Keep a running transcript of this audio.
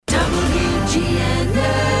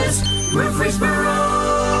WGNS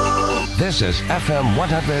Murfreesboro. This is FM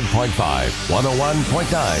 100.5,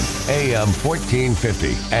 101.9, AM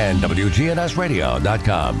 1450, and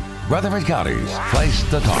WGNSradio.com. Rutherford County's place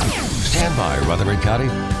to talk. Stand by, Rutherford County.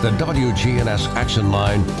 The WGNS Action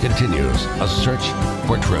Line continues. A search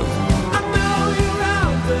for truth. I know you're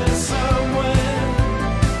out there somewhere.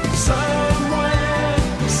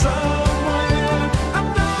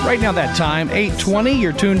 Right now that time, 8:20,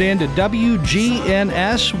 you're tuned in to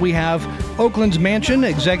WGNS. We have Oakland's Mansion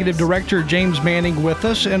Executive Director James Manning with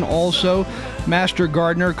us, and also Master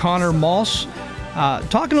Gardener Connor Moss,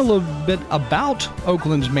 talking a little bit about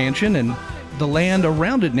Oakland's Mansion and the land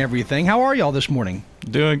around it and everything. How are y'all this morning?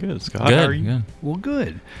 Doing good, Scott. Good. How are you? Good. Well,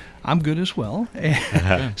 good. I'm good as well.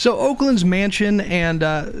 So Oakland's Mansion and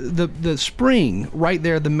the spring right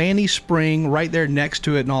there, the Manny Spring right there next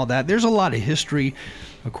to it and all that. There's a lot of history,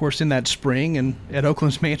 of course, in that spring and at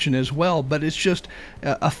Oakland's Mansion as well. But it's just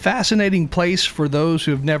a fascinating place for those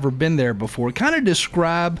who have never been there before. Kind of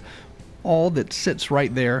describe all that sits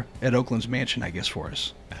right there at Oakland's Mansion, I guess, for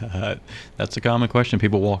us. That's a common question.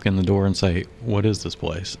 People walk in the door and say, "What is this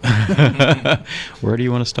place? Where do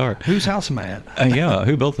you want to start?" Whose house am I at? Yeah,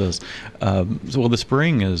 who built this? Well, the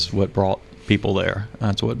spring is what brought people there.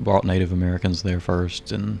 That's what brought Native Americans there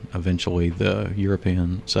first, and eventually the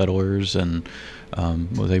European settlers, and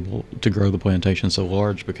was able to grow the plantation so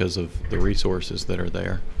large because of the resources that are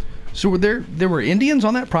there. So there were Indians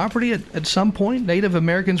on that property at some point? Native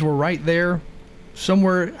Americans were right there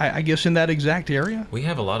somewhere, I guess, in that exact area? We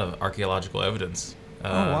have a lot of archaeological evidence.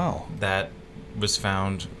 Wow. That was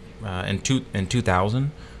found in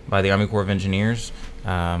 2000 by the Army Corps of Engineers,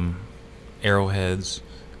 arrowheads,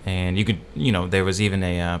 and there was even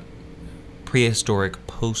a prehistoric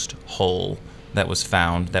post hole that was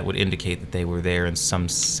found that would indicate that they were there in some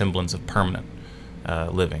semblance of permanent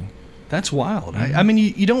living. That's wild. I mean,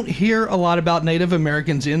 you don't hear a lot about Native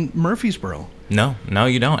Americans in Murfreesboro. No,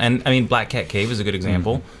 you don't. And I mean, Black Cat Cave is a good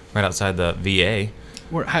example, right outside the VA.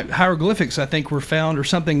 Where hieroglyphics, I think, were found or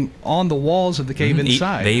something on the walls of the cave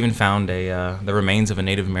inside. They even found the remains of a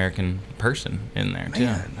Native American person in there, too.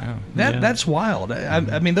 Man, that's wild.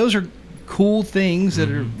 I mean, those are cool things that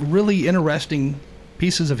are really interesting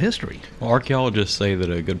pieces of history. Well, archaeologists say that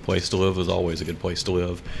a good place to live is always a good place to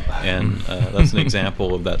live, and that's an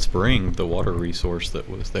example of that spring, the water resource that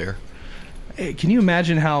was there. Hey, can you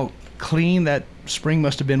imagine how clean that spring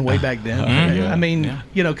must have been way back then? I mean,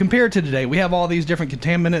 compared to today, we have all these different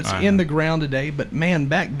contaminants in the ground today, but man,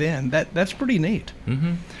 back then, that's pretty neat.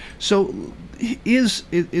 So is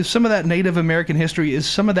some of that Native American history, is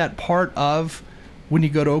some of that part of when you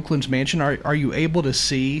go to Oakland's Mansion? Are you able to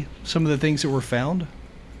see some of the things that were found?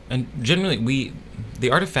 And generally, the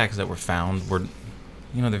artifacts that were found were,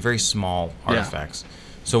 they're very small artifacts.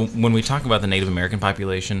 So when we talk about the Native American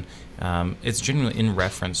population, it's generally in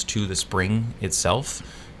reference to the spring itself,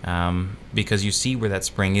 because you see where that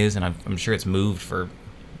spring is, and I'm sure it's moved for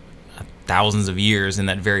thousands of years in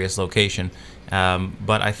that various location.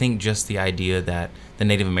 But I think just the idea that the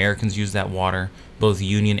Native Americans used that water, both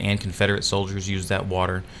Union and Confederate soldiers used that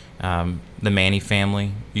water, the Manny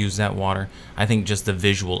family used that water. I think just the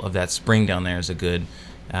visual of that spring down there is a good,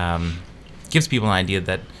 gives people an idea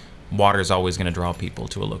that water is always going to draw people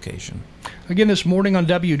to a location. Again, this morning on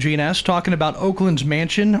WGNS, talking about Oakland's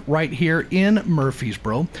Mansion right here in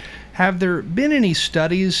Murfreesboro. Have there been any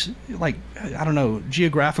studies, like, I don't know,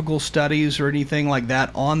 geographical studies or anything like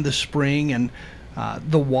that on the spring and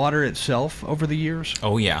the water itself over the years?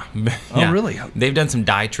 Oh, yeah. Oh, really? They've done some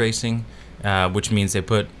dye tracing, which means they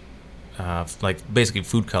put, basically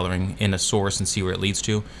food coloring in a source and see where it leads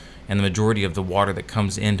to. And the majority of the water that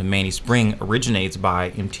comes into Manny Spring originates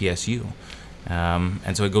by MTSU.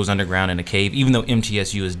 And so it goes underground in a cave. Even though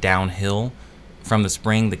MTSU is downhill from the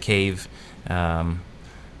spring, the cave,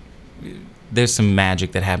 there's some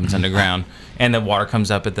magic that happens underground. And the water comes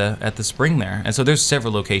up at the spring there. And so there's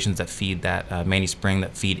several locations that feed that Manny Spring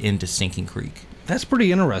that feed into Sinking Creek. That's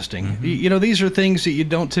pretty interesting. These are things that you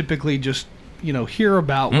don't typically just hear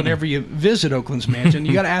about whenever you visit Oakland's Mansion.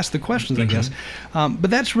 You got to ask the questions, I guess.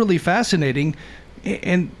 But that's really fascinating.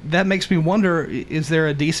 And that makes me wonder, is there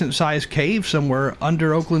a decent-sized cave somewhere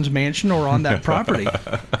under Oakland's Mansion or on that property?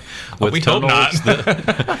 With tunnels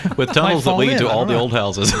that lead to all the old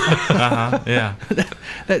houses. Yeah.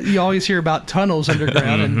 That you always hear about tunnels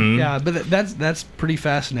underground. And but that's pretty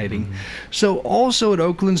fascinating. So also at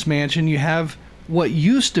Oakland's Mansion, you have what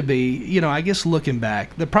used to be, I guess looking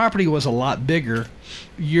back, the property was a lot bigger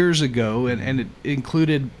years ago, and it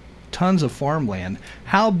included tons of farmland.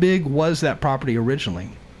 How big was that property originally?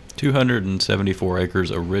 274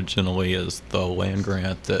 acres originally is the land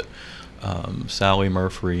grant that Sally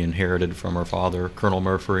Murphy inherited from her father, Colonel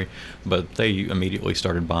Murphy, but they immediately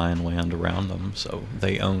started buying land around them. So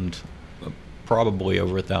they owned probably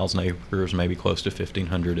over 1,000 acres, maybe close to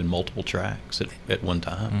 1,500 in multiple tracts at one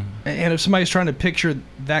time. And if somebody's trying to picture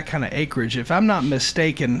that kind of acreage, if I'm not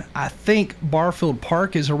mistaken, I think Barfield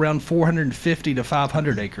Park is around 450 to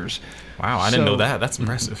 500 acres. Wow, I didn't know So- that. That's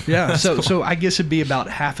impressive. Yeah, That's so cool. so I guess it'd be about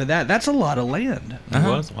half of that. That's a lot of land. It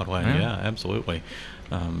was a lot of land, Yeah. yeah, absolutely.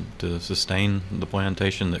 To sustain the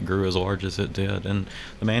plantation that grew as large as it did. And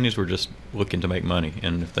the Mannies were just looking to make money.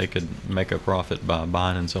 And if they could make a profit by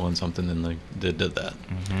buying and selling something, then they did that.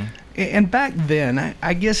 And back then,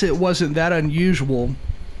 I guess it wasn't that unusual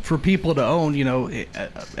for people to own,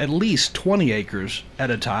 at least 20 acres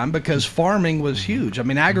at a time because farming was huge. I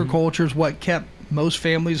mean, agriculture is what kept most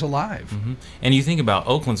families alive. And you think about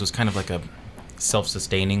Oakland's was kind of like a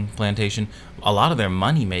self-sustaining plantation. A lot of their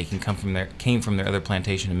money making came from their other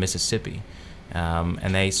plantation in Mississippi,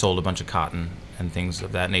 and they sold a bunch of cotton and things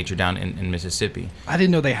of that nature down in Mississippi. I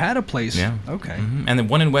didn't know they had a place. Yeah. Okay. And then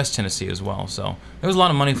one in West Tennessee as well. So there was a lot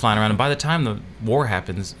of money flying around. And by the time the war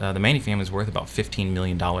happens, the Manny family is worth about $15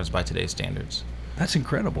 million by today's standards. That's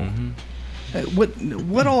incredible.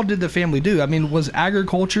 What all did the family do? I mean, was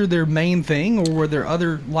agriculture their main thing, or were there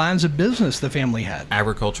other lines of business the family had?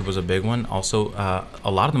 Agriculture was a big one. Also,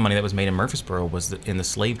 a lot of the money that was made in Murfreesboro was in the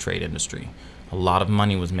slave trade industry. A lot of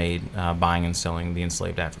money was made buying and selling the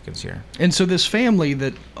enslaved Africans here. And so this family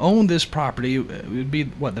that owned this property, it would be,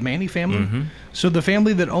 what, the Manny family? So the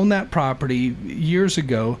family that owned that property years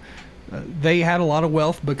ago, they had a lot of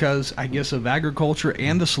wealth because, I guess, of agriculture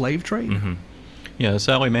and the slave trade? Yeah,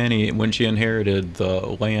 Sally Manny, when she inherited the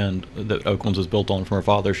land that Oakland's was built on from her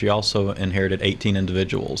father, she also inherited 18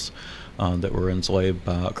 individuals that were enslaved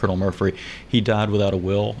by Colonel Murphy. He died without a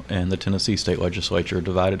will, and the Tennessee state legislature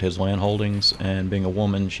divided his land holdings. And being a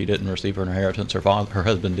woman, she didn't receive her inheritance. Her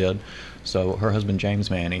husband did. So her husband,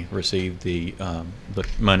 James Manny, received the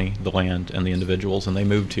money, the land, and the individuals, and they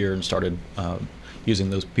moved here and started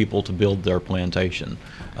using those people to build their plantation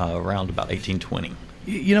around about 1820.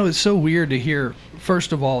 It's so weird to hear,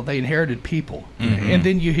 first of all, they inherited people. And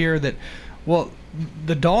then you hear that, well,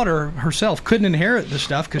 the daughter herself couldn't inherit the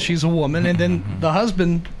stuff because she's a woman, and then the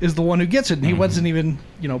husband is the one who gets it, and he wasn't even,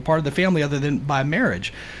 part of the family other than by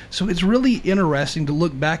marriage. So it's really interesting to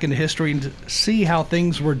look back into history and to see how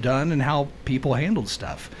things were done and how people handled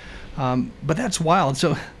stuff. But that's wild.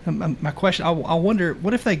 So my question, I wonder,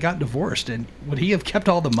 what if they got divorced, and would he have kept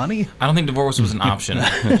all the money? I don't think divorce was an option.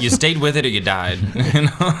 You stayed with it or you died.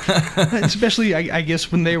 Especially, I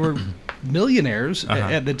guess, when they were millionaires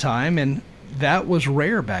at the time, and that was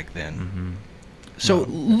rare back then. So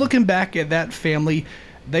looking back at that family,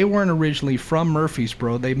 they weren't originally from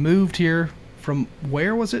Murfreesboro. They moved here from,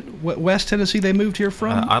 where was it? West Tennessee they moved here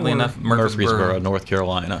from? Oddly Or- enough, Murfreesboro, North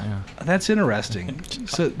Carolina. That's interesting.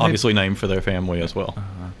 So they- Obviously named for their family as well.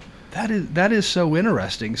 that is so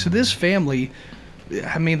interesting. So this family,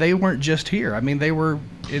 I mean, they weren't just here. I mean, they were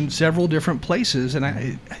in several different places, and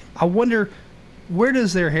I wonder, where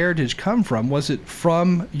does their heritage come from? Was it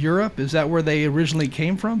from Europe? Is that where they originally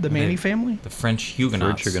came from, the Manny family? the French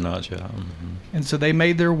Huguenots. French Huguenots, yeah. And so they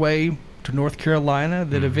made their way to North Carolina,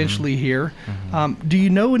 then eventually here. Do you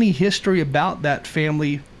know any history about that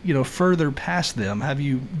family, further past them? Have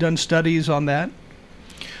you done studies on that?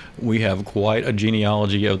 We have quite a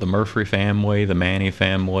genealogy of the Murphy family, the Manny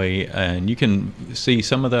family, and you can see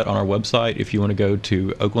some of that on our website if you want to go to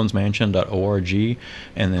oaklandsmansion.org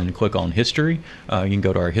and then click on history. You can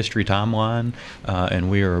go to our history timeline,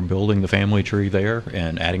 and we are building the family tree there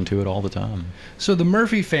and adding to it all the time. So the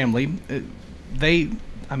Murphy family,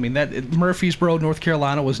 Murfreesboro, North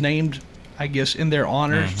Carolina was named, I guess, in their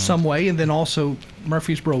honor some way, and then also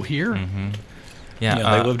Murfreesboro here. Yeah,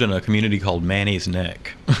 They lived in a community called Manny's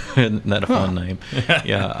Neck. Isn't that a fun name?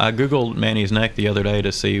 Yeah, I Googled Manny's Neck the other day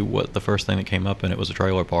to see what the first thing that came up, and it was a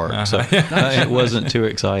trailer park. So it wasn't too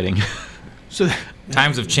exciting. So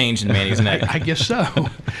times have changed in Manny's Neck. I guess so.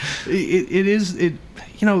 It is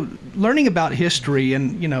learning about history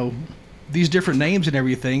and these different names and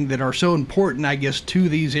everything that are so important, I guess, to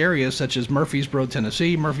these areas such as Murfreesboro,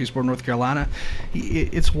 Tennessee, Murfreesboro, North Carolina.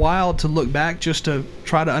 It's wild to look back just to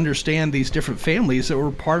try to understand these different families that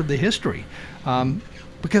were part of the history,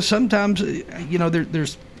 because sometimes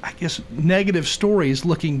there's, I guess, negative stories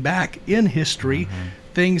looking back in history,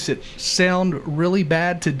 things that sound really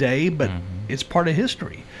bad today, but it's part of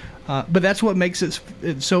history. But that's what makes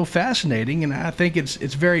it so fascinating, and I think it's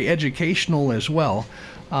very educational as well.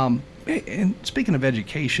 And speaking of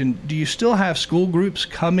education, do you still have school groups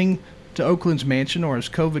coming to Oakland's Mansion, or has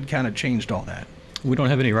COVID kind of changed all that? We don't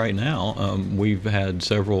have any right now. We've had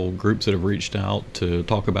several groups that have reached out to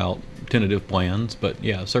talk about tentative plans, but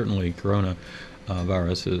yeah, certainly Corona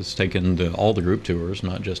virus has taken all the group tours,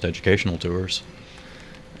 not just educational tours.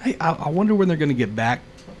 Hey, I wonder when they're going to get back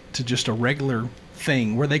to just a regular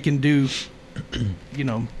thing where they can do,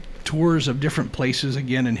 tours of different places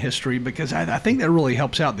again in history, because I think that really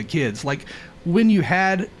helps out the kids. Like when you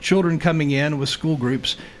had children coming in with school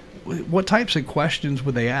groups, what types of questions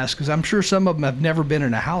would they ask? Because I'm sure some of them have never been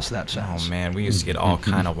in a house that size. Oh man, we used to get all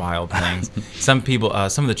kind of wild things. Some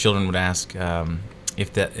of the children would ask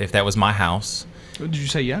if that was my house. Did you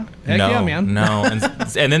say yeah? Heck no, yeah, man. No,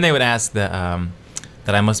 and then they would ask that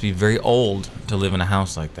I must be very old to live in a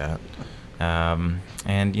house like that.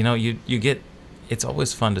 And you get. It's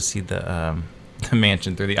always fun to see the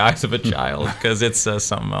mansion through the eyes of a child, because it's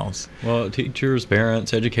something else. Well, teachers,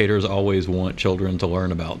 parents, educators always want children to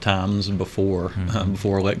learn about times before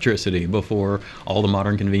electricity, before all the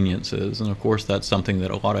modern conveniences. And of course, that's something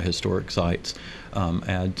that a lot of historic sites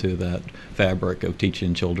add to that fabric of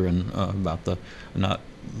teaching children about the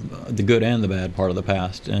good and the bad part of the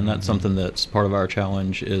past. And that's something that's part of our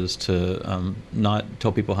challenge, is to not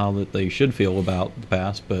tell people how that they should feel about the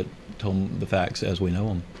past, but tell them the facts as we know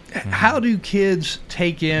them. How do kids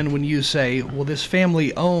take in when you say, well, this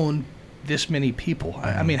family owned this many people?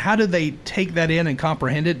 I mean, how do they take that in and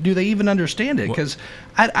comprehend it? Do they even understand it? Because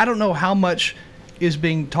I don't know how much is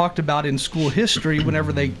being talked about in school history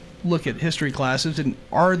whenever they look at history classes, and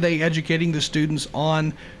are they educating the students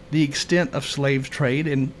on the extent of slave trade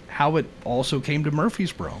and how it also came to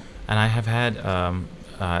Murfreesboro? And I have had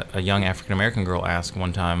a young African-American girl ask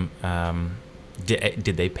one time,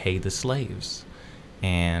 did they pay the slaves?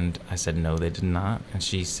 And I said, no, they did not. And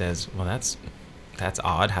she says, well, that's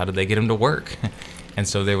odd. How did they get them to work? And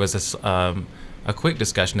so there was a quick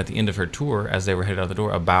discussion at the end of her tour as they were headed out the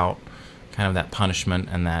door about kind of that punishment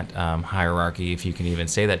and that hierarchy, if you can even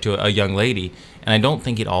say that, to a young lady. And I don't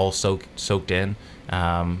think it all soaked in.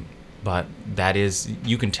 But that is,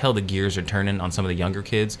 you can tell the gears are turning on some of the younger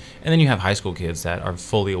kids. And then you have high school kids that are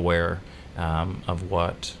fully aware of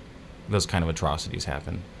what those kind of atrocities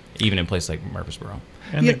happen, even in places like Murfreesboro.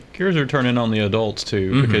 And the gears are turning on the adults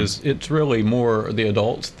too, because it's really more the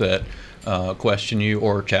adults that question you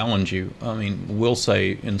or challenge you. I mean, we'll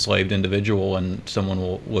say enslaved individual, and someone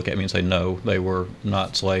will look at me and say, no, they were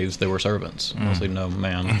not slaves, they were servants. I'll say, no,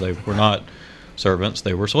 ma'am, they were not servants,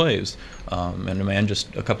 they were slaves. And a man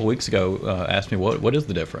just a couple weeks ago asked me, what is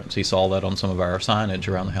the difference? He saw that on some of our signage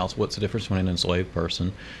around the house. What's the difference between an enslaved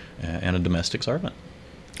person and a domestic servant?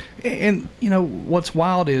 And, what's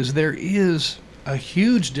wild is there is a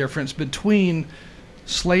huge difference between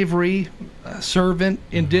slavery, servant,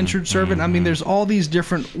 indentured servant. I mean, there's all these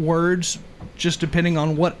different words just depending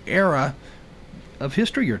on what era of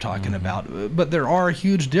history you're talking about. But there are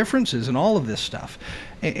huge differences in all of this stuff.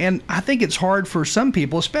 And I think it's hard for some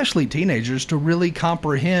people, especially teenagers, to really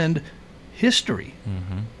comprehend history,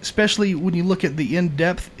 especially when you look at the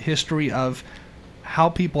in-depth history of how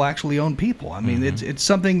people actually own people. I mean, it's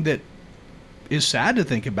something that is sad to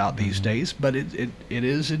think about these days, but it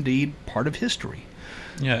is indeed part of history.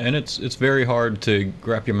 Yeah, and it's very hard to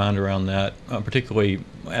wrap your mind around that, particularly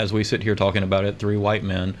as we sit here talking about it. Three white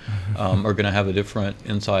men are going to have a different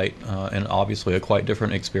insight and obviously a quite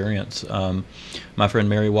different experience. My friend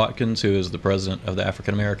Mary Watkins, who is the president of the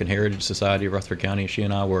African American Heritage Society of Rutherford County, she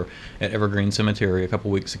and I were at Evergreen Cemetery a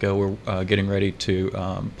couple weeks ago. We're getting ready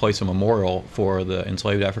to place a memorial for the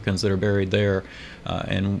enslaved Africans that are buried there.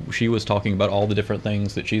 And she was talking about all the different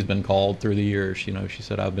things that she's been called through the years. She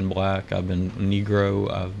said, I've been black, I've been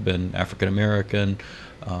Negro, I've been African American.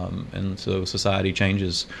 And so society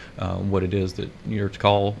changes what it is that you're to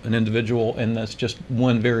call an individual, and that's just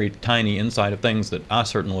one very tiny insight of things that I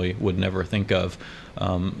certainly would never think of.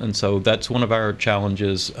 And so that's one of our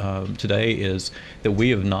challenges today, is that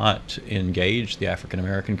we have not engaged the African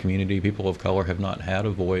American community. People of color have not had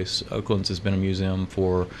a voice. Oakland's has been a museum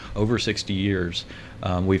for over 60 years.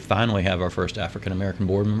 We finally have our first African American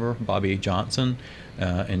board member, Bobby Johnson,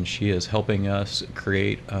 and she is helping us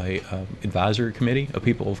create a advisory committee of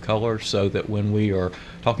people of color, so that when we are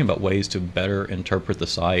talking about ways to better interpret the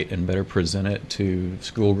site and better present it to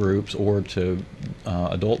school groups or to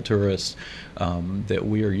adult tourists, that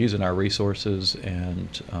we are using our resources and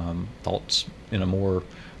thoughts in a more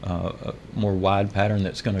wide pattern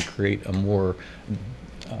that's going to create a more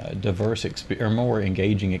diverse or more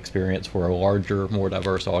engaging experience for a larger, more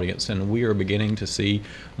diverse audience. And we are beginning to see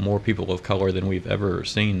more people of color than we've ever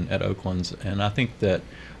seen at Oakland's. And I think that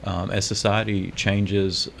as society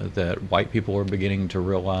changes, that white people are beginning to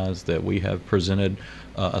realize that we have presented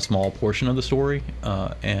a small portion of the story,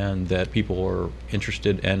 and that people are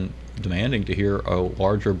interested and demanding to hear a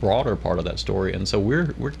larger, broader part of that story. And so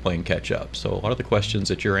we're playing catch up. So a lot of the questions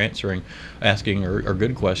that you're asking are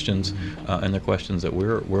good questions, and they're questions that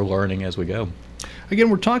we're learning as we go. Again,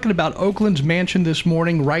 we're talking about Oakland's Mansion this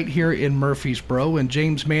morning right here in Murfreesboro, and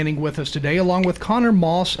James Manning with us today, along with Connor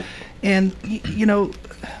Moss. And, you know,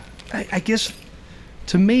 I guess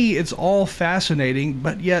to me it's all fascinating,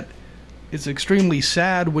 but yet it's extremely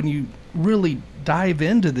sad when you really dive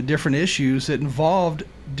into the different issues that involved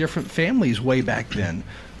different families way back then.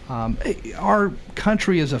 Our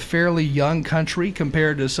country is a fairly young country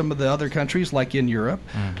compared to some of the other countries like in Europe.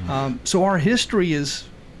 So our history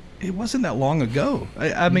it wasn't that long ago.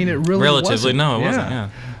 I mean, it really Relatively, wasn't. no, it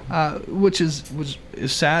wasn't, yeah. Which is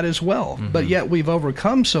sad as well. But yet we've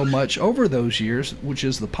overcome so much over those years, which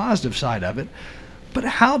is the positive side of it. But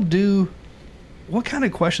what kind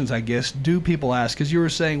of questions, I guess, do people ask? Because you were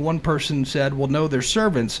saying one person said, well, no, they're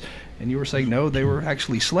servants. And you were saying, no, they were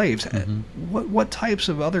actually slaves. What types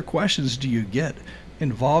of other questions do you get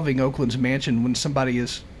involving Oakland's Mansion when somebody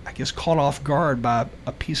is, I guess, caught off guard by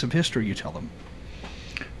a piece of history you tell them?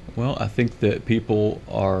 Well, I think that people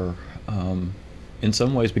are in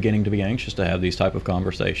some ways beginning to be anxious to have these type of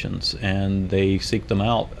conversations, and they seek them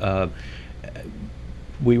out.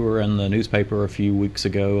 We were in the newspaper a few weeks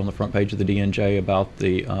ago on the front page of the DNJ about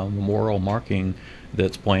the memorial marking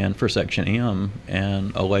that's planned for Section M,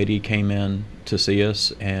 and a lady came in to see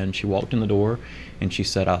us, and she walked in the door and she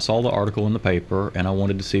said, I saw the article in the paper and I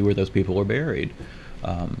wanted to see where those people are buried.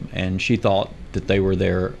 And she thought that they were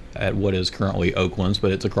there at what is currently Oakland's,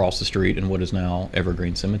 but it's across the street in what is now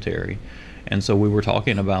Evergreen Cemetery. And so we were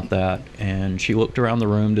talking about that, and she looked around the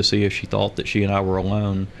room to see if she thought that she and I were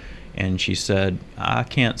alone. And she said, I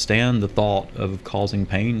can't stand the thought of causing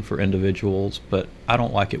pain for individuals, but I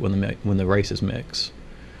don't like it when the races mix.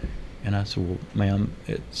 And I said, well, ma'am,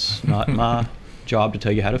 it's not my job to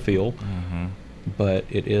tell you how to feel, but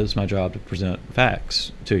it is my job to present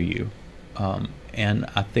facts to you. And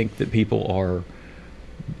I think that people are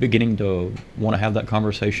beginning to want to have that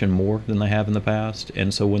conversation more than they have in the past.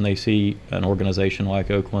 And so when they see an organization like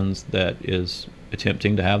Oakland's that is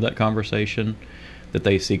attempting to have that conversation, that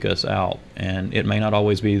they seek us out. And it may not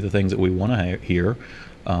always be the things that we want to hear,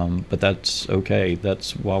 but that's okay.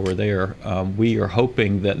 That's why we're there. We are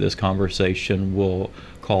hoping that this conversation will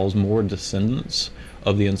cause more descendants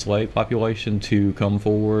of the enslaved population to come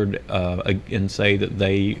forward and say that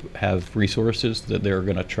they have resources that they're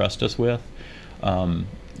going to trust us with.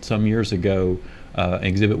 Some years ago, an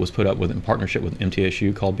exhibit was put up in partnership with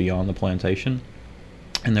MTSU called Beyond the Plantation.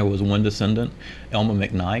 And there was one descendant, Elma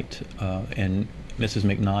McKnight, and Mrs.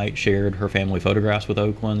 McKnight shared her family photographs with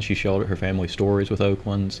Oakland. She shared her family stories with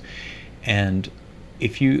Oakland's. And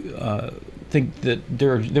if you think that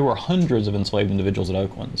there were hundreds of enslaved individuals at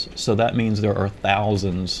Oakland's, so that means there are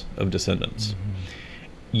thousands of descendants.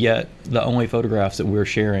 Yet the only photographs that we're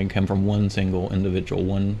sharing come from one single individual,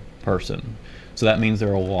 one person. So that means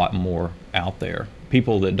there are a lot more out there.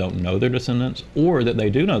 People that don't know their descendants, or that they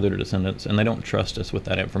do know their descendants and they don't trust us with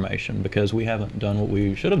that information because we haven't done what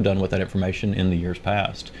we should have done with that information in the years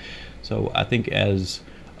past. So I think as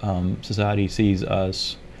society sees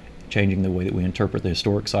us changing the way that we interpret the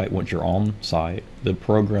historic site once you're on site, the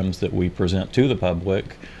programs that we present to the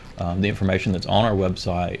public, the information that's on our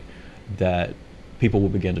website, that people will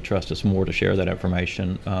begin to trust us more to share that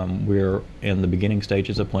information. We're in the beginning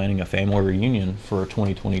stages of planning a family reunion for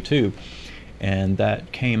 2022. And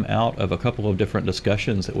that came out of a couple of different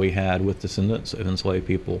discussions that we had with descendants of enslaved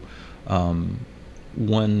people.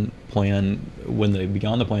 One plan, when the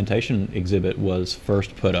Beyond the Plantation exhibit was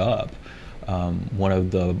first put up, one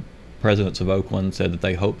of the presidents of Oakland said that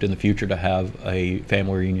they hoped in the future to have a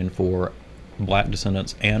family reunion for black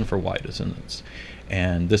descendants and for white descendants.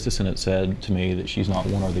 And this descendant said to me that she's not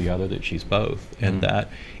one or the other, that she's both. And that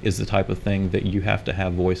is the type of thing that you have to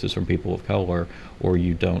have voices from people of color, or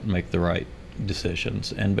you don't make the right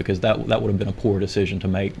decisions. And because that would have been a poor decision to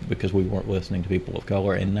make because we weren't listening to people of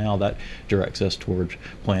color. And now that directs us towards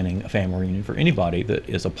planning a family reunion for anybody that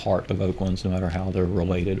is a part of Oakland's, no matter how they're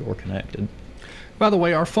related or connected. By the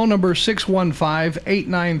way, our phone number is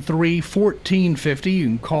 615-893-1450. You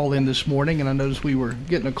can call in this morning, and I noticed we were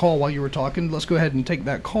getting a call while you were talking. Let's go ahead and take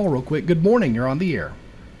that call real quick. Good morning. You're on the air.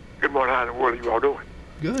 Good morning. How in the world are you all doing?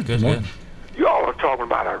 Good. Good. You all are talking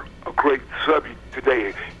about a great subject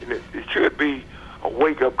today, and it should be a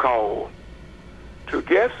wake-up call to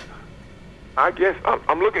guess. I guess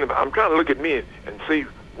I'm looking at. I'm trying to look at me and see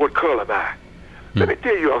what color am I. Let me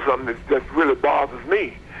tell you something that really bothers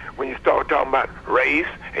me. When you start talking about race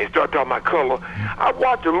and you start talking about color, I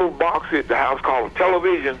watch a little box at the house called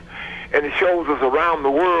television, and it shows us around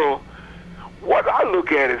the world. What I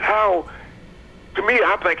look at is how, to me,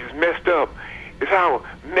 I think it's messed up, is how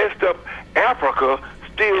messed up Africa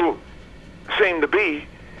still seem to be.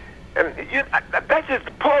 And that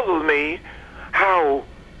just puzzles me how,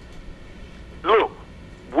 look,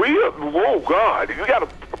 whoa, God, if you got a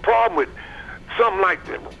problem with something like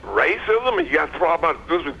racism and you got a problem about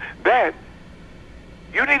this, that,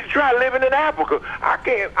 you need to try living in Africa.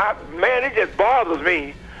 Man, it just bothers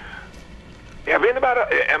me. Do anybody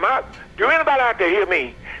out there hear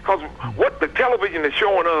me? Because what the television is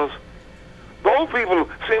showing us, those people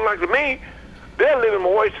seem like to me, they're living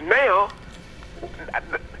worse now.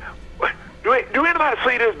 Do anybody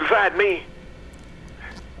see this beside me?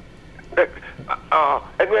 And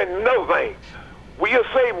then another thing, we are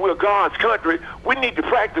saying we're God's country. We need to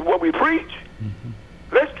practice what we preach.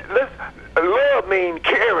 Let's love means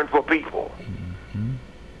caring for people.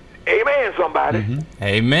 Amen, somebody.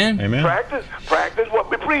 Amen. Amen. Practice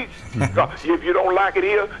what we preach. If you don't like it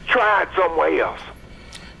here, try it somewhere else.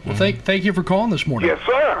 Well, thank you for calling this morning. Yes,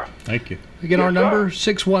 sir. Thank you. Again, our Yes, number,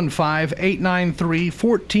 sir.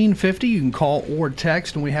 615-893-1450. You can call or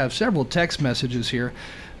text, and we have several text messages here.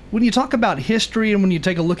 When you talk about history and when you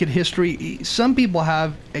take a look at history, some people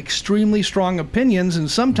have extremely strong opinions, and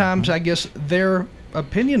sometimes I guess their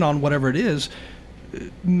opinion on whatever it is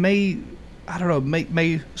may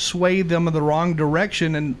sway them in the wrong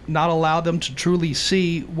direction and not allow them to truly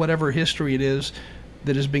see whatever history it is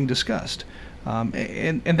that is being discussed.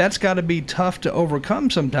 And that's got to be tough to overcome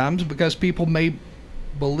sometimes, because people may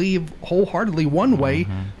believe wholeheartedly one way,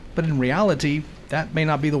 but in reality, that may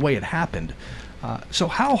not be the way it happened. So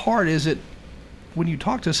how hard is it when you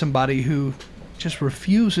talk to somebody who just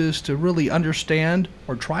refuses to really understand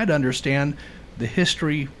or try to understand the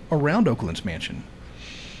history around Oakland's Mansion?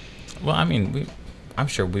 Well, I mean, I'm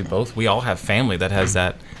sure we all have family that has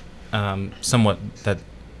that somewhat that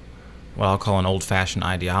what I'll call an old-fashioned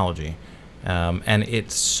ideology. And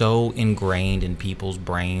it's so ingrained in people's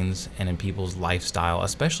brains and in people's lifestyle,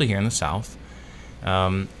 especially here in the South,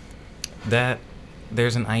 that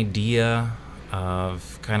there's an idea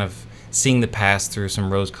of kind of seeing the past through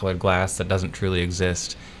some rose-colored glass that doesn't truly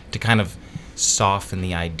exist, to kind of soften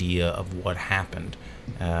the idea of what happened.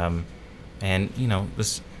 And, you know,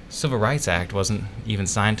 this Civil Rights Act wasn't even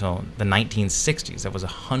signed until the 1960s. That was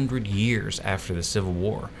 100 years after the Civil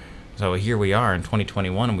War. So here we are in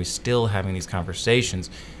 2021, and we're still having these conversations.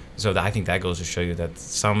 So I think that goes to show you that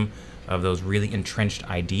some of those really entrenched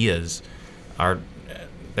ideas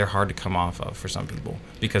they're hard to come off of for some people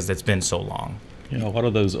because it's been so long. You know, a lot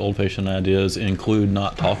of those old-fashioned ideas include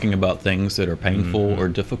not talking about things that are painful or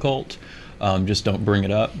difficult. Just don't bring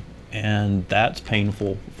it up. And that's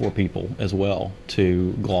painful for people as well,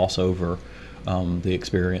 to gloss over the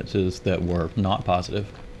experiences that were not positive.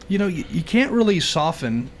 You know, you can't really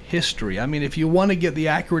soften history. I mean, if you want to get the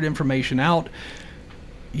accurate information out,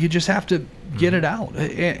 you just have to get it out.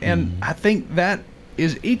 And I think that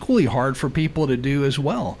is equally hard for people to do as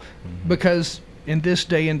well, because in this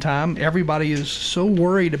day and time, everybody is so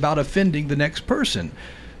worried about offending the next person.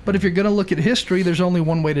 But if you're going to look at history, there's only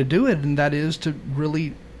one way to do it, and that is to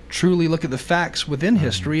really truly look at the facts within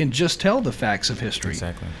history and just tell the facts of history.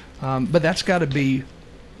 Exactly. But it's got to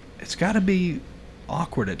be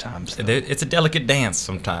awkward at times, though. It's a delicate dance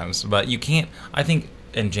sometimes, but you can't, I think,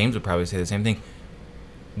 and James would probably say the same thing,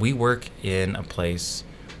 we work in a place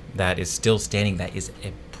that is still standing, that is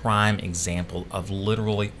a prime example of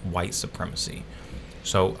literally white supremacy.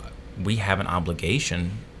 So we have an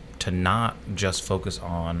obligation to not just focus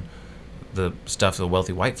on the stuff the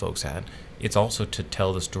wealthy white folks had. It's also to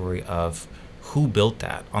tell the story of who built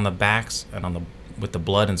that, on the backs and with the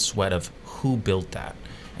blood and sweat of who built that.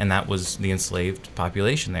 And that was the enslaved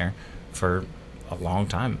population there for a long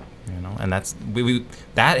time, you know. And that's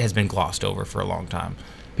that has been glossed over for a long time.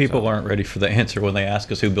 People aren't ready for the answer when they ask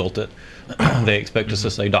us who built it. They expect us to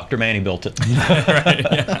say Dr. Manny built it. Right,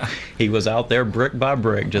 yeah. He was out there brick by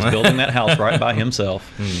brick, just building that house right by himself.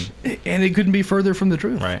 And it couldn't be further from the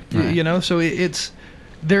truth. Right. You know, so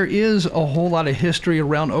there is a whole lot of history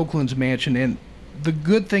around Oakland's Mansion, and the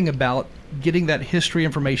good thing about getting that history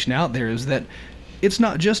information out there is that it's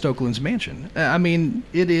not just Oakland's Mansion. I mean,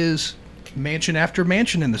 it is mansion after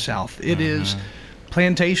mansion in the South. It is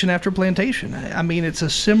plantation after plantation. I mean, it's a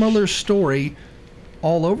similar story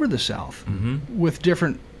all over the South with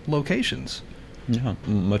different locations. Yeah,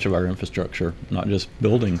 much of our infrastructure, not just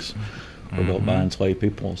buildings, were built by enslaved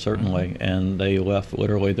people, certainly, and they left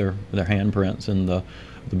literally their handprints in the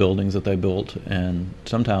buildings that they built, and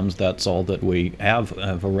sometimes that's all that we have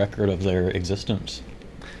a record of their existence.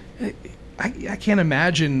 I can't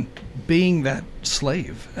imagine being that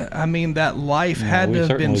slave. I mean, that life had to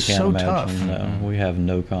have been so tough. No, we have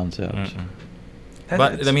no concept.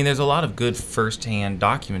 But I mean, there's a lot of good firsthand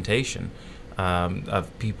documentation of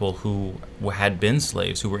people who had been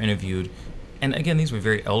slaves who were interviewed, and again, these were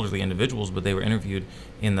very elderly individuals, but they were interviewed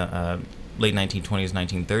in the late 1920s,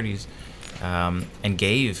 1930s, and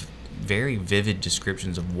gave very vivid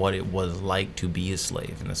descriptions of what it was like to be a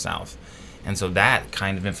slave in the South. And so that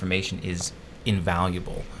kind of information is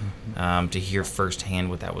invaluable to hear firsthand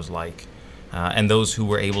what that was like. And those who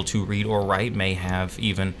were able to read or write may have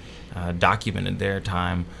even documented their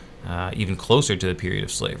time even closer to the period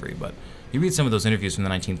of slavery. But you read some of those interviews from the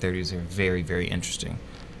 1930s, they're very, very interesting.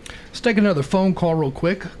 Let's take another phone call real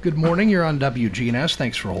quick. Good morning. You're on WGNS.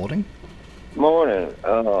 Thanks for holding. Morning.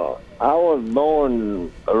 I was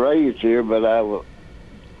born and raised here, but I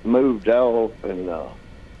moved off, and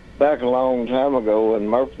back a long time ago in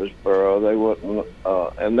Murfreesboro, they wouldn't,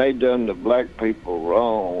 and they done the black people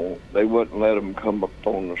wrong. They wouldn't let them come up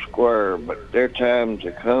on the square, but their times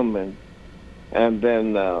are coming. And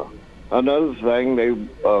then another thing, they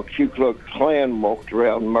Ku Klux Klan walked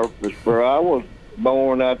around Murfreesboro. I was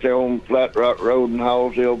born out there on Flat Rock Road and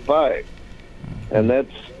Hallsville Pike, and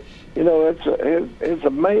that's, you know, it's a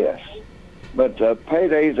mess. But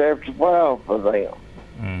payday's after a while for them.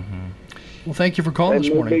 Well, thank you for calling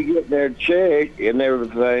this morning. They get their check and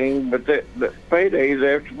everything, but the payday's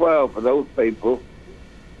after a while for those people.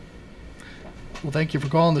 Well, thank you for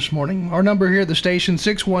calling this morning. Our number here at the station,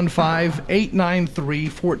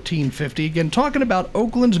 615-893-1450. Again, talking about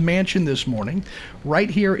Oakland's Mansion this morning, right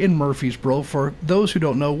here in Murfreesboro. For those who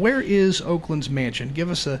don't know, where is Oakland's Mansion? Give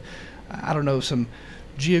us some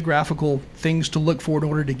geographical things to look for in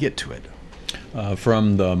order to get to it.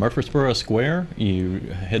 From the Murfreesboro Square, you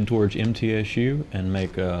head towards MTSU and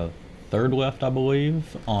make a third left, I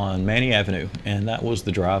believe, on Manny Avenue, and that was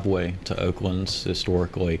the driveway to Oakland's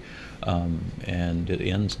historically. And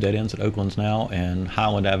it dead ends at Oakland's now, and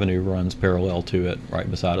Highland Avenue runs parallel to it right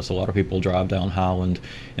beside us. A lot of people drive down Highland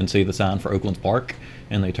and see the sign for Oakland's Park,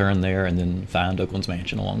 and they turn there and then find Oakland's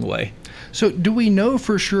Mansion along the way. So do we know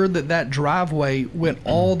for sure that driveway went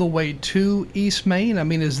all the way to East Main? I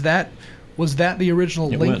mean, was that the original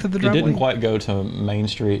length of the driveway? It didn't quite go to Main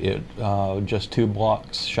Street. It just 2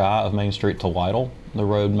 blocks shy of Main Street to Lytle. The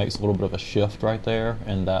road makes a little bit of a shift right there,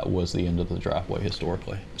 and that was the end of the driveway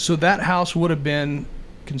historically. So that house would have been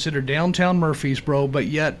considered downtown Murfreesboro, but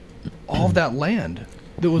yet all of that land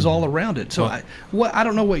that was all around it. So I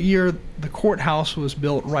don't know what year the courthouse was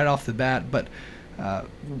built right off the bat, but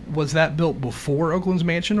was that built before Oakland's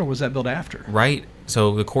Mansion, or was that built after? Right.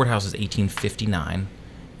 So the courthouse is 1859.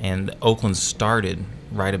 And Oakland started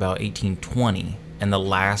right about 1820, and the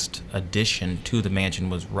last addition to the mansion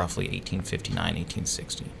was roughly 1859,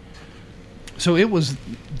 1860. So it was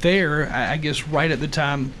there, I guess, right at the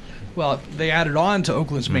time. Well, they added on to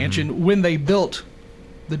Oakland's Mansion when they built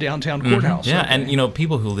the downtown courthouse. Yeah, okay. And you know,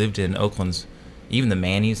 people who lived in Oakland's, even the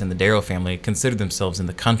Mannies and the Darrow family, considered themselves in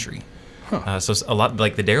the country. So a lot,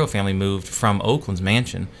 like the Darrow family, moved from Oakland's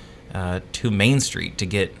Mansion to Main Street to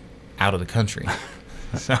get out of the country.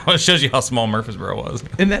 So it shows you how small Murfreesboro was.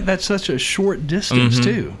 And that's such a short distance,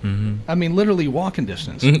 too. I mean, literally walking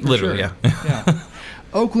distance. Literally, sure. yeah.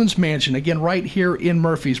 Oakland's Mansion, again, right here in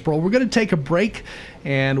Murfreesboro. We're going to take a break,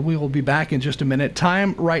 and we will be back in just a minute.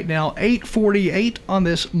 Time right now, 8:48 on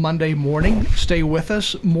this Monday morning. Stay with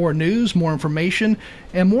us. More news, more information,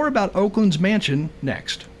 and more about Oakland's Mansion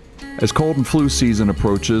next. As cold and flu season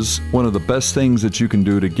approaches, one of the best things that you can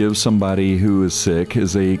do to give somebody who is sick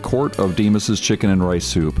is a quart of Demas's chicken and rice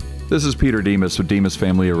soup. This is Peter Demas with Demas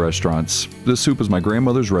Family of Restaurants. This soup is my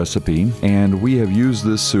grandmother's recipe, and we have used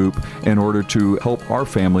this soup in order to help our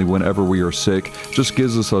family whenever we are sick. Just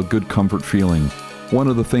gives us a good comfort feeling. One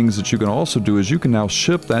of the things that you can also do is you can now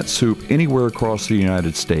ship that soup anywhere across the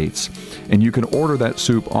United States, and you can order that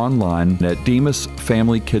soup online at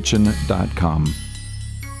demasfamilykitchen.com.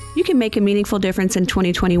 You can make a meaningful difference in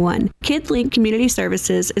 2021. KidLink Community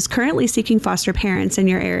Services is currently seeking foster parents in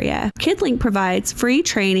your area. KidLink provides free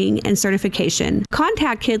training and certification.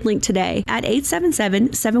 Contact KidLink today at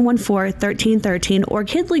 877-714-1313 or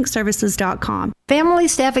kidlinkservices.com. Family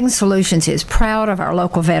Staffing Solutions is proud of our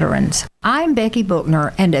local veterans. I'm Becky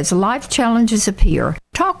Bookner, and as life challenges appear,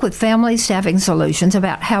 talk with Family Staffing Solutions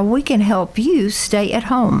about how we can help you stay at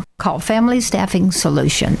home. Call Family Staffing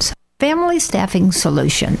Solutions. Family Staffing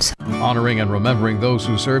Solutions. Honoring and remembering those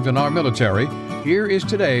who served in our military, here is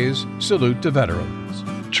today's Salute to Veterans.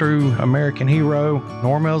 True American hero,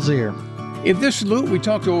 Norm Elzier. In this salute, we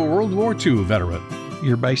talk to a World War II veteran.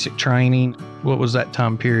 Your basic training, what was that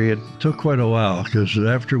time period? Took quite a while because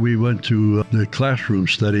after we went to the classroom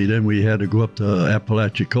study, then we had to go up to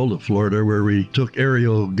Apalachicola, Florida, where we took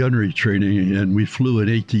aerial gunnery training, and we flew in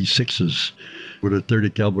AT-6s with a 30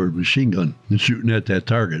 caliber machine gun and shooting at that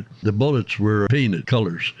target. The bullets were painted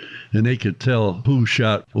colors, and they could tell who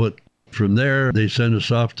shot what. From there, they sent us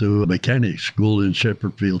off to a mechanic school in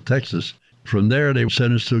Shepherd Field, Texas. From there, they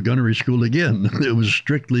sent us to a gunnery school again. It was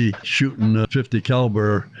strictly shooting a 50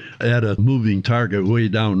 caliber at a moving target way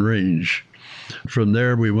down range. From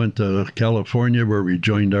there, we went to California, where we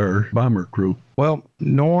joined our bomber crew. Well,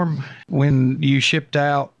 Norm, when you shipped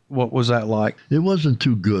out, what was that like? It wasn't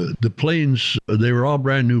too good. The planes, they were all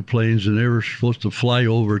brand new planes, and they were supposed to fly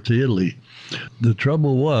over to Italy. The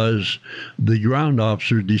trouble was the ground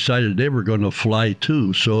officers decided they were going to fly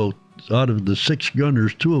too. So out of the 6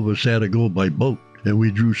 gunners, 2 of us had to go by boat, and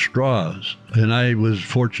we drew straws. And I was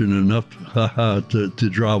fortunate enough to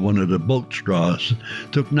draw one of the boat straws.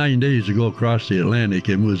 Took 9 days to go across the Atlantic,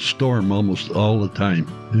 and was storm almost all the time.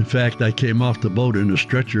 In fact, I came off the boat in a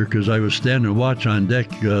stretcher because I was standing watch on deck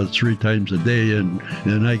 3 times a day, and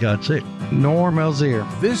I got sick. Norm Elzier.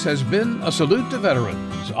 This has been a Salute to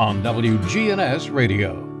Veterans on WGNS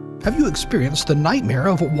Radio. Have you experienced the nightmare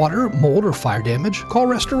of water, mold, or fire damage? Call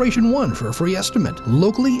Restoration One for a free estimate.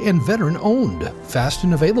 Locally and veteran owned. Fast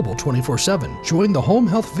and available 24/7. Join the Home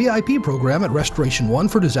Health VIP program at Restoration One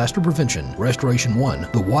for disaster prevention. Restoration One,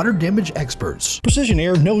 the water damage experts. Precision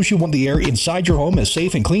Air knows you want the air inside your home as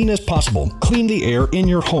safe and clean as possible. Clean the air in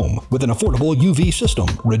your home with an affordable UV system,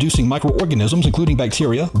 reducing microorganisms including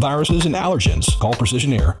bacteria, viruses, and allergens. Call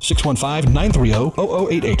Precision Air,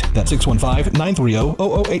 615-930-0088. That's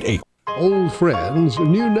 615-930-0088. Old friends,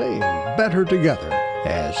 new name, better together.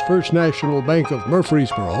 As First National Bank of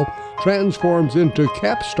Murfreesboro transforms into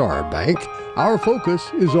Capstar Bank, our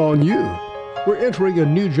focus is on you. We're entering a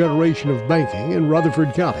new generation of banking in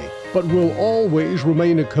Rutherford County, but will always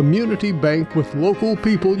remain a community bank with local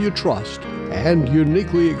people you trust and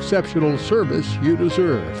uniquely exceptional service you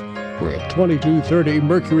deserve. We're at 2230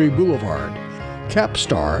 Mercury Boulevard.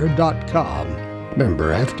 Capstar.com.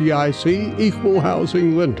 Member FDIC, Equal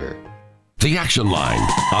Housing Lender. The Action Line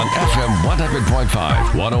on FM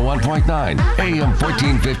 100.5, 101.9, AM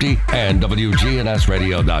 1450, and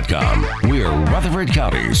WGNSradio.com. We're Rutherford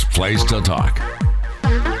County's place to talk.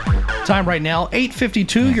 Time right now,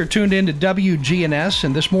 8:52. You're tuned in to WGNS,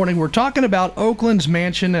 and this morning we're talking about Oakland's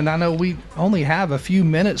Mansion, and I know we only have a few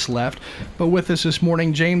minutes left, but with us this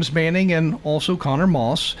morning, James Manning and also Connor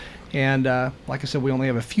Moss. And like I said, we only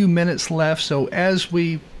have a few minutes left, so as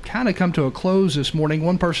we kind of come to a close this morning,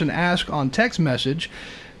 one person asked on text message,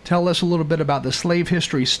 tell us a little bit about the slave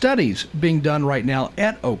history studies being done right now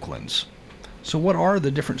at Oakland's. So what are the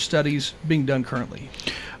different studies being done currently?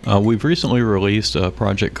 We've recently released a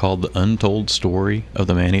project called The Untold Story of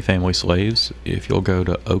the Manny Family Slaves. If you'll go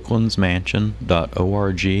to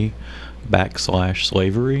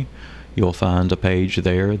oaklandsmansion.org/slavery, you'll find a page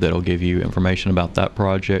there that'll give you information about that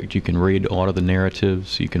project. You can read a lot of the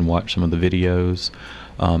narratives. You can watch some of the videos.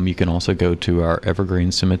 You can also go to our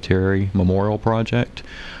Evergreen Cemetery Memorial Project.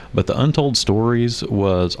 But The Untold Stories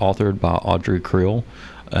was authored by Audrey Creel,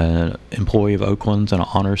 an employee of Oakland's and an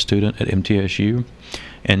honor student at MTSU.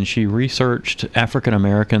 And she researched African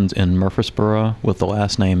Americans in Murfreesboro with the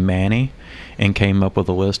last name Manny and came up with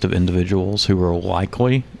a list of individuals who were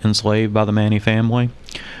likely enslaved by the Manny family.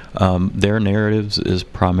 Their narratives is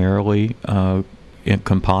primarily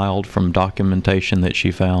compiled from documentation that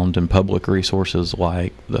she found in public resources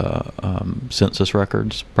like the census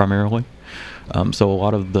records primarily. So a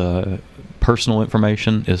lot of the personal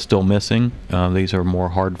information is still missing. These are more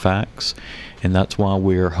hard facts, and that's why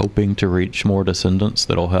we're hoping to reach more descendants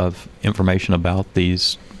that'll have information about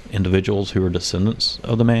these individuals who are descendants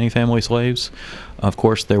of the Manny family slaves. Of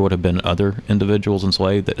course, there would have been other individuals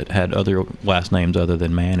enslaved that had other last names other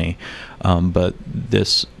than Manny, but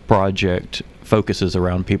this project focuses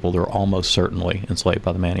around people that are almost certainly enslaved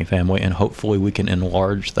by the Manny family, and hopefully we can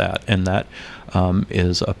enlarge that, and that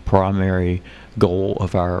is a primary goal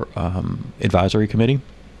of our advisory committee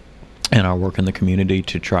and our work in the community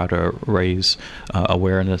to try to raise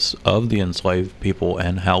awareness of the enslaved people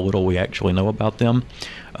and how little we actually know about them.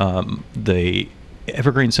 The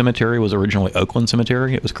Evergreen Cemetery was originally Oakland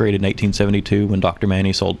Cemetery. It was created in 1872 when Dr.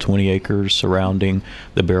 Manny sold 20 acres surrounding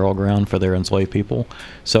the burial ground for their enslaved people.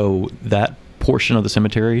 So that portion of the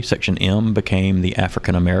cemetery, Section M, became the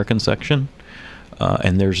African American section.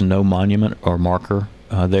 and there's no monument or marker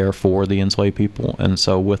there for the enslaved people. And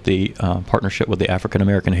so with the partnership with the African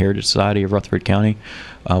American Heritage Society of Rutherford County,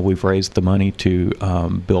 we've raised the money to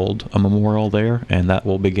build a memorial there, and that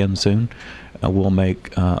will begin soon. We'll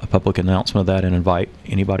make a public announcement of that and invite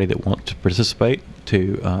anybody that wants to participate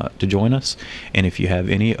to join us. And if you have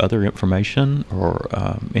any other information or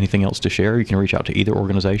anything else to share, you can reach out to either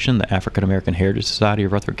organization, the African American Heritage Society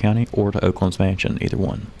of Rutherford County, or to Oakland's Mansion, either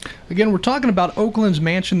one. Again, we're talking about Oakland's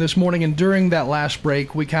Mansion this morning, and during that last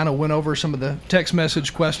break, we kind of went over some of the text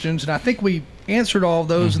message questions, and I think we answered all of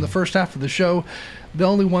those in the first half of the show. The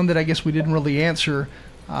only one that I guess we didn't really answer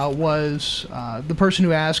was the person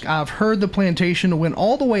who asked, I've heard the plantation went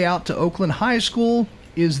all the way out to Oakland High School.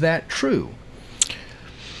 Is that true?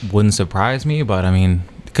 Wouldn't surprise me, but I mean,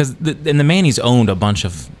 because the Mannies owned a bunch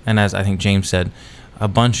of, and as I think James said, a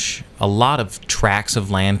lot of tracts of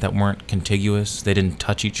land that weren't contiguous. They didn't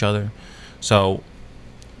touch each other. So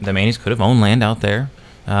the Mannies could have owned land out there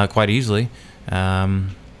quite easily.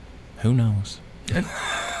 Who knows?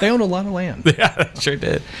 They own a lot of land. Yeah, they sure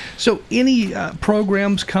did. So any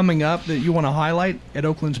programs coming up that you want to highlight at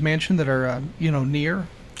Oakland's Mansion that are, near?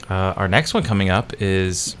 Our next one coming up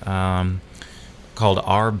is called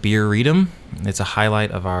Arboretum. It's a highlight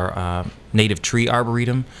of our native tree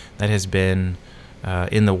arboretum that has been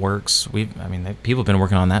in the works. People have been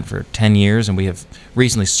working on that for 10 years, and we have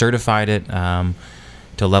recently certified it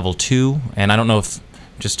to level 2. And I don't know if,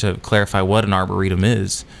 just to clarify what an arboretum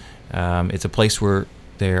is, it's a place where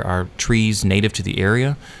there are trees native to the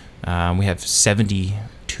area. We have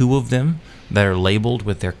 72 of them that are labeled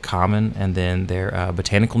with their common and then their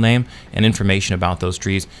botanical name and information about those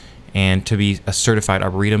trees. And to be a certified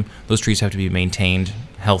arboretum, those trees have to be maintained,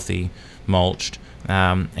 healthy, mulched.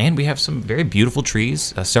 And we have some very beautiful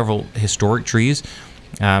trees, several historic trees.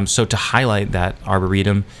 So to highlight that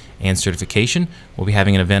arboretum and certification, we'll be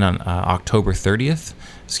having an event on October 30th.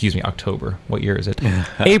 Excuse me, October. What year is it?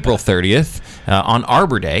 April 30th on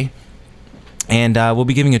Arbor Day. And we'll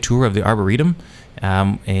be giving a tour of the Arboretum.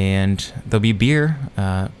 And there'll be beer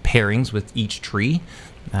pairings with each tree.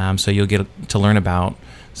 So you'll get to learn about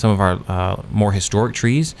some of our more historic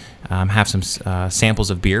trees, have some samples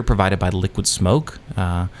of beer provided by Liquid Smoke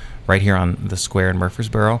right here on the square in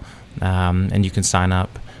Murfreesboro. And you can sign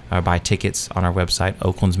up or buy tickets on our website,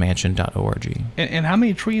 oaklandsmansion.org. And how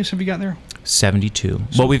many trees have you got there? 72.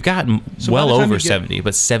 Well, we've got well over 70,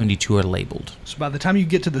 but 72 are labeled. So by the time you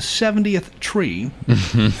get to the 70th tree...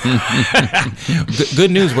 Good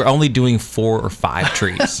news, we're only doing 4 or 5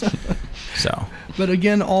 trees. So. But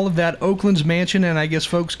again, all of that, Oakland's Mansion, and I guess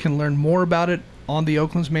folks can learn more about it on the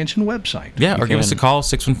Oakland's Mansion website. Yeah, or give us a call,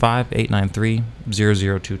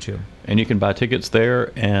 615-893-0022. And you can buy tickets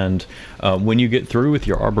there. And when you get through with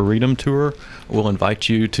your Arboretum tour, we'll invite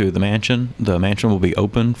you to the mansion. The mansion will be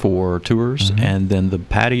open for tours. Mm-hmm. And then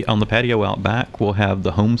on the patio out back, we'll have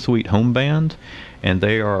the Home Sweet Home Band. And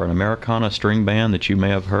they are an Americana string band that you may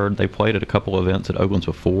have heard. They played at a couple of events at Oakland's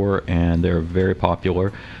before, and they're very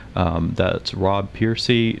popular. That's Rob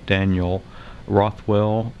Piercy, Daniel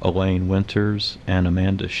Rothwell, Elaine Winters, and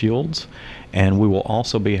Amanda Shields. And we will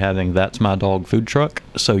also be having That's My Dog food truck,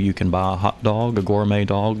 so you can buy a hot dog, a gourmet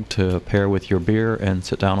dog, to pair with your beer and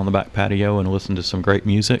sit down on the back patio and listen to some great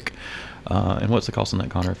music. And what's the cost on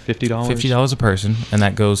that, Connor? $50? $50 a person, and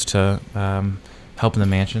that goes to helping the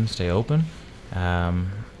mansion stay open.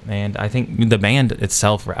 And I think the band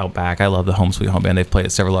itself are out back. I love the Home Sweet Home Band. They've played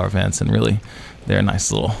at several of our events, and really, they're a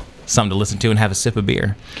nice little something to listen to and have a sip of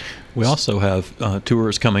beer. We also have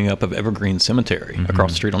tours coming up of Evergreen Cemetery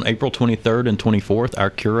across the street on April 23rd and 24th. Our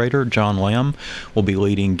curator, John Lamb, will be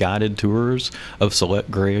leading guided tours of select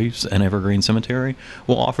graves in Evergreen Cemetery.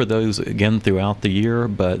 We'll offer those again throughout the year,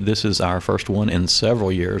 but this is our first one in several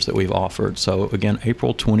years that we've offered. So again,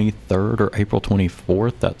 April 23rd or April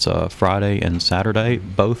 24th, that's Friday and Saturday,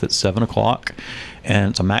 both at 7 o'clock.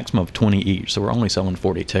 And it's a maximum of 20 each, so we're only selling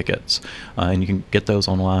 40 tickets. And you can get those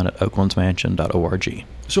online at oaklandsmansion.org.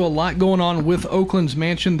 So a lot going on with Oakland's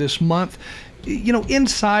Mansion this month.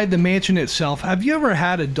 Inside the mansion itself, have you ever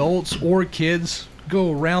had adults or kids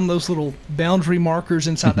go around those little boundary markers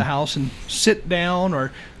inside the house and sit down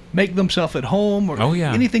or make themselves at home or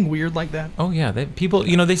anything weird like that? Oh, yeah. People,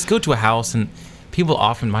 they go to a house, and people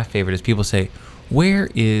often, my favorite is people say, where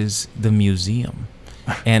is the museum?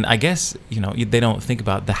 And I guess, they don't think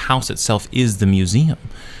about the house itself is the museum.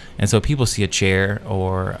 And so people see a chair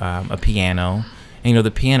or a piano. And,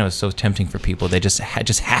 the piano is so tempting for people. They just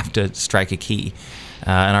have to strike a key.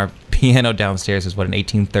 And our piano downstairs is, an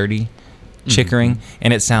 1830 Chickering? Mm-hmm.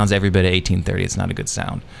 And it sounds every bit of 1830. It's not a good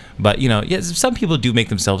sound. But, some people do make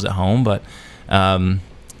themselves at home, but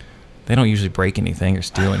they they don't usually break anything or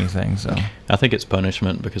steal anything. So I think it's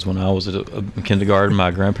punishment, because when I was at a kindergarten,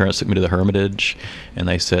 my grandparents took me to the Hermitage, and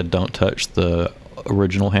they said, don't touch the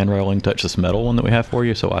original hand railing, touch this metal one that we have for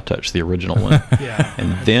you. So I touched the original one. Yeah.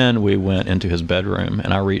 And then we went into his bedroom,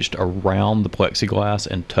 and I reached around the plexiglass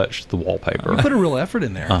and touched the wallpaper. You put a real effort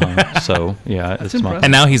in there. So yeah, That's it's impressive.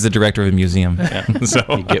 and now he's the director of a museum. Yeah. So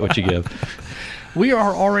You get what you give. We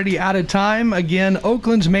are already out of time. Again,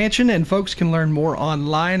 Oakland's Mansion, and folks can learn more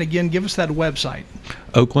online. Again, give us that website.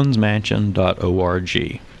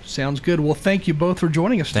 Oaklandsmansion.org. Sounds good. Well, thank you both for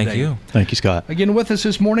joining us today. thank you. Thank you, Scott. Again, with us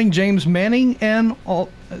this morning, James Manning and I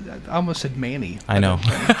almost said Manny. I know.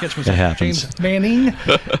 Catch myself. It happens. James Manning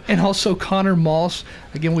and also Connor Moss.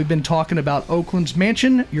 Again, we've been talking about Oakland's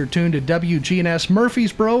Mansion. You're tuned to WGNS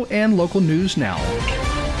Murfreesboro and Local News Now.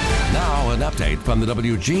 Now, an update from the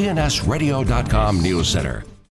WGNSradio.com News Center.